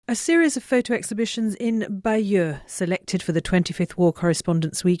A series of photo exhibitions in Bayeux, selected for the 25th War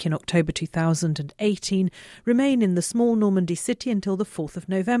Correspondents' Week in October 2018, remain in the small Normandy city until the 4th of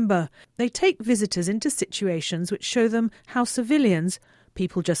November. They take visitors into situations which show them how civilians,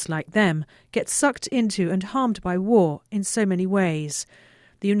 people just like them, get sucked into and harmed by war in so many ways.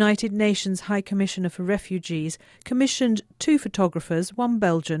 The United Nations High Commissioner for Refugees commissioned 2 photographers, one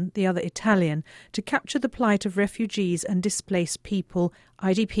Belgian, the other Italian, to capture the plight of refugees and displaced people,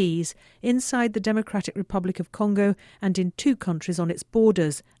 IDPs, inside the Democratic Republic of Congo and in 2 countries on its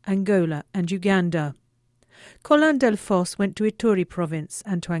borders, Angola and Uganda. Colin Delfosse went to Ituri province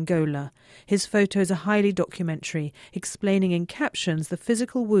and to Angola. His photos are highly documentary, explaining in captions the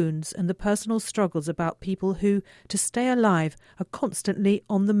physical wounds and the personal struggles about people who, to stay alive, are constantly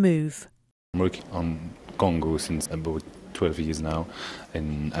on the move. I'm working on Congo since about 12 years now,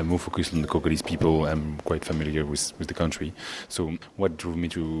 and I'm more focused on the Congolese people. I'm quite familiar with the country. So what drove me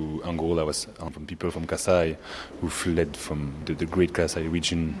to Angola was from people from Kasai who fled from the great Kasai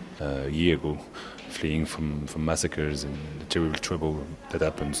region a year ago, fleeing from massacres and the terrible trouble that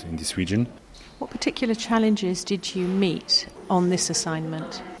happens in this region. What particular challenges did you meet on this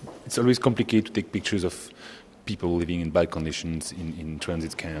assignment? It's always complicated to take pictures of people living in bad conditions in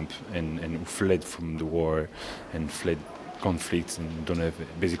transit camp and who fled from the war and fled conflicts and don't have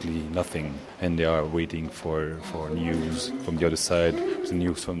basically nothing, and they are waiting for news from the other side, the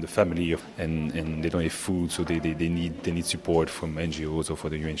news from the family, and they don't have food, so they need support from NGOs or for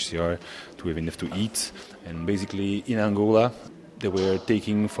the UNHCR to have enough to eat. And basically in Angola they were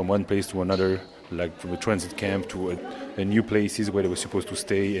taking from one place to another, like from a transit camp to a new places where they were supposed to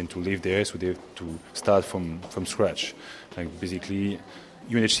stay and to live there, so they have to start from scratch. Like basically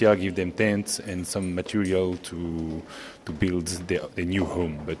UNHCR give them tents and some material to build their new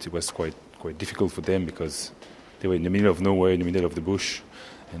home, but it was quite difficult for them because they were in the middle of nowhere, in the middle of the bush,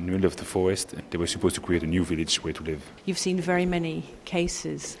 in the middle of the forest. They were supposed to create a new village where to live. You've seen very many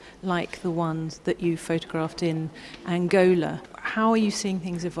cases like the ones that you photographed in Angola. How are you seeing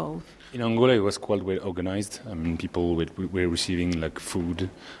things evolve? In Angola, it was quite well organized. I mean, people were receiving like food,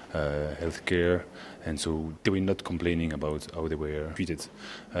 healthcare, and so they were not complaining about how they were treated.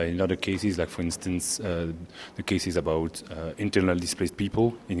 In other cases, like for instance, the cases about internal displaced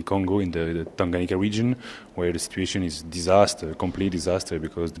people in Congo, in the Tanganyika region, where the situation is disaster, complete disaster,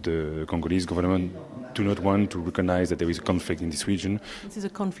 because the Congolese government do not want to recognize that there is a conflict in this region. This is a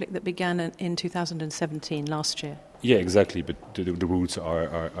conflict that began in 2017, last year. Yeah, exactly, but the roots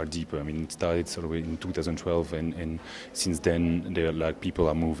are deeper. I mean, it started sort of in 2012, and since then, people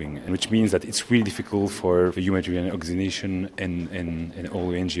are moving, and which means that it's really difficult for the humanitarian organization and all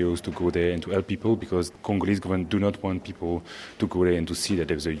the NGOs to go there and to help people, because Congolese government do not want people to go there and to see that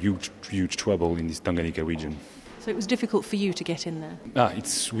there's a huge trouble in this Tanganyika region. So it was difficult for you to get in there?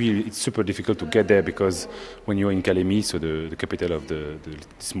 It's super difficult to get there, because when you're in Kalemi, so the capital of the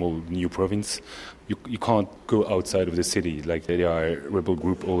small new province, you can't go outside of the city. Like there are rebel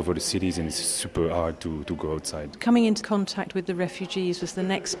groups all over the cities, and it's super hard to go outside. Coming into contact with the refugees was the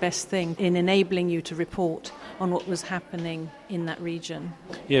next best thing in enabling you to report on what was happening in that region.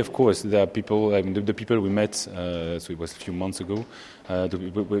 Yeah, of course. There are people, the people we met, so it was a few months ago,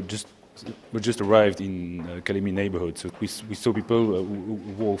 we just arrived in Kalemi neighborhood, so we saw people who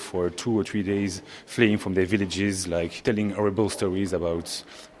walked for 2 or 3 days, fleeing from their villages, like telling horrible stories about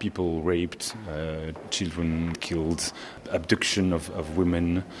people raped, children killed, abduction of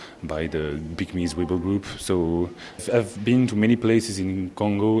women by the Bigmise rebel group. So I've been to many places in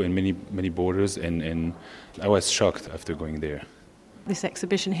Congo and many borders, and I was shocked after going there. This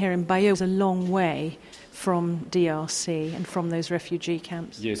exhibition here in Bayeux is a long way from DRC and from those refugee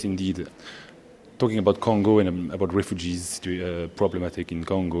camps. Yes, indeed. Talking about Congo and about refugees problematic in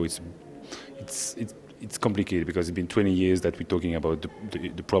Congo, it's complicated, because it's been 20 years that we're talking about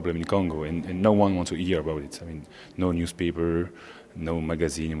the problem in Congo, and no one wants to hear about it. I mean, no newspaper, no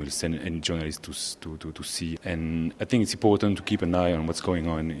magazine will send any journalist to see. And I think it's important to keep an eye on what's going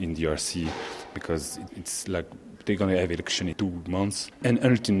on in DRC, because it's like they're going to have election in 2 months. And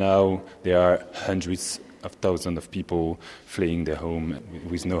until now, there are hundreds of thousands of people fleeing their home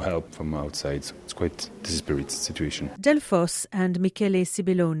with no help from outside. So it's quite a desperate situation. Delfosse and Michele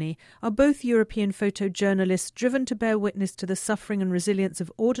Sibilloni are both European photojournalists driven to bear witness to the suffering and resilience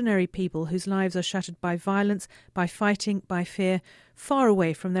of ordinary people whose lives are shattered by violence, by fighting, by fear, far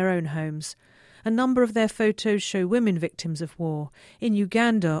away from their own homes. A number of their photos show women victims of war. In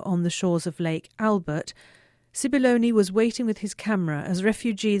Uganda, on the shores of Lake Albert, Sibilloni was waiting with his camera as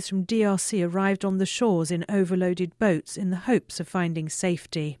refugees from DRC arrived on the shores in overloaded boats in the hopes of finding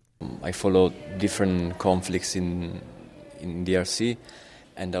safety. I followed different conflicts in DRC,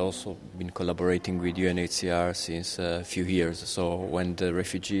 And I've also been collaborating with UNHCR since a few years. So when the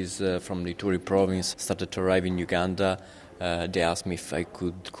refugees from the Ituri province started to arrive in Uganda, they asked me if I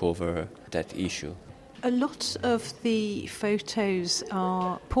could cover that issue. A lot of the photos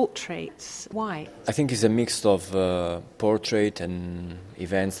are portraits. Why? I think it's a mix of portrait and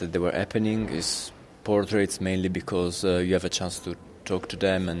events that they were happening. It's portraits mainly because you have a chance to talk to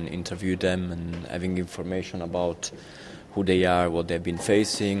them and interview them and having information about who they are, what they've been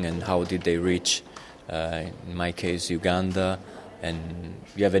facing, and how did they reach, in my case, Uganda. And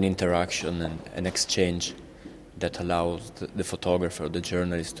you have an interaction and an exchange that allows the photographer, the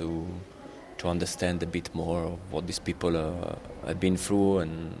journalist, to understand a bit more of what these people have been through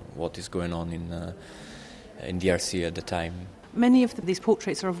and what is going on in DRC at the time. Many of these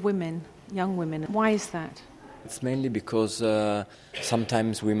portraits are of women, young women. Why is that? It's mainly because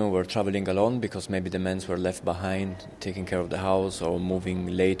sometimes women were traveling alone because maybe the men were left behind taking care of the house or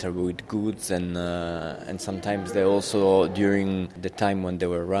moving later with goods, and sometimes they also, during the time when they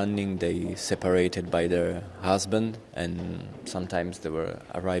were running, they separated by their husband, and sometimes they were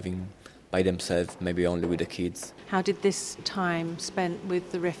arriving by themselves, maybe only with the kids. How did this time spent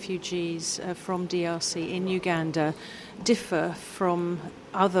with the refugees from DRC in Uganda differ from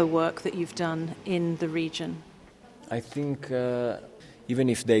other work that you've done in the region? I think even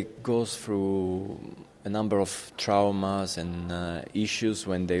if they go through a number of traumas and issues,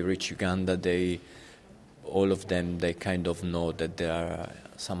 when they reach Uganda, all of them kind of know that they are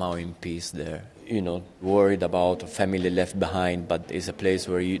somehow in peace there. Worried about a family left behind, but it's a place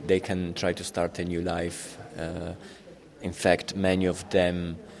where they can try to start a new life. In fact, many of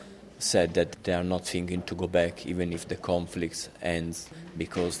them said that they are not thinking to go back even if the conflict ends,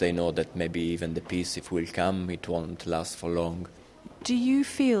 because they know that maybe even the peace, if it will come, it won't last for long. Do you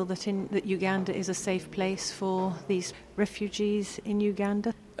feel that Uganda is a safe place for these refugees in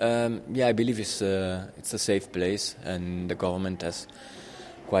Uganda? Yeah, I believe it's a safe place, and the government has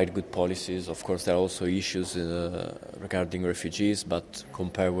quite good policies. Of course, there are also issues regarding refugees, but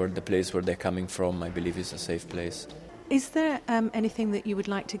compared with the place where they're coming from, I believe it's a safe place. Is there anything that you would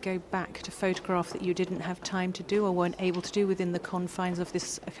like to go back to photograph that you didn't have time to do or weren't able to do within the confines of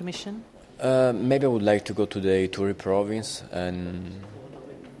this commission? Maybe I would like to go to the Ituri province and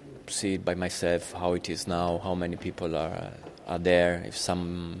see it by myself how it is now, how many people are there, if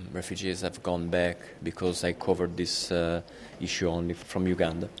some refugees have gone back, because I covered this issue only from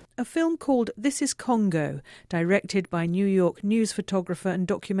Uganda. A film called This is Congo, directed by New York news photographer and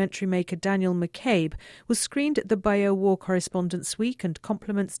documentary maker Daniel McCabe, was screened at the Bayeux War Correspondents' Week and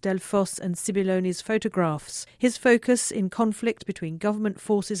complements Delphos and Sibiloni's photographs. His focus in conflict between government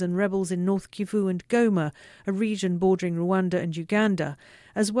forces and rebels in North Kivu and Goma, a region bordering Rwanda and Uganda,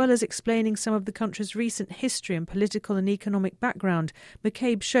 as well as explaining some of the country's recent history and political and economic background.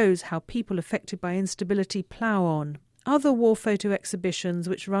 McCabe shows how people affected by instability plough on. Other war photo exhibitions,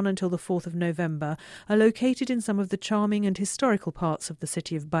 which run until the 4th of November, are located in some of the charming and historical parts of the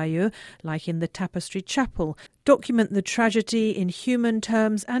city of Bayeux, like in the Tapestry Chapel, document the tragedy in human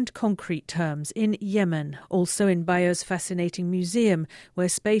terms and concrete terms in Yemen, also in Bayeux's fascinating museum, where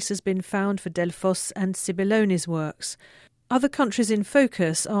space has been found for Delphos and Sibiloni's works. Other countries in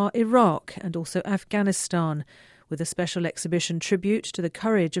focus are Iraq and also Afghanistan, with a special exhibition tribute to the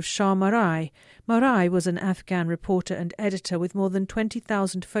courage of Shah Marai. Marai was an Afghan reporter and editor with more than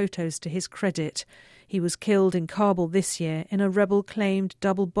 20,000 photos to his credit. He was killed in Kabul this year in a rebel-claimed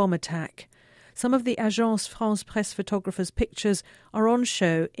double bomb attack. Some of the Agence France Presse photographers' pictures are on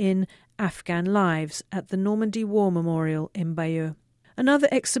show in Afghan Lives at the Normandy War Memorial in Bayeux. Another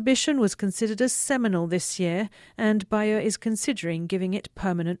exhibition was considered as seminal this year, and Bayeux is considering giving it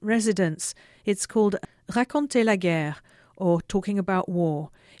permanent residence. It's called Raconter la guerre, or Talking About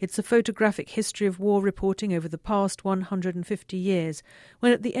War. It's a photographic history of war reporting over the past 150 years,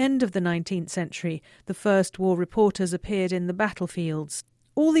 when at the end of the 19th century, the first war reporters appeared in the battlefields.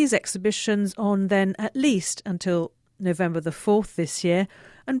 All these exhibitions on then at least until November the 4th this year,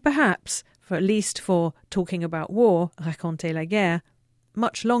 and perhaps, for at least for Talking About War, Raconter la guerre,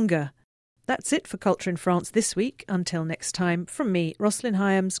 much longer. That's it for Culture in France this week. Until next time, from me, Rosslyn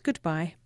Hyams, goodbye.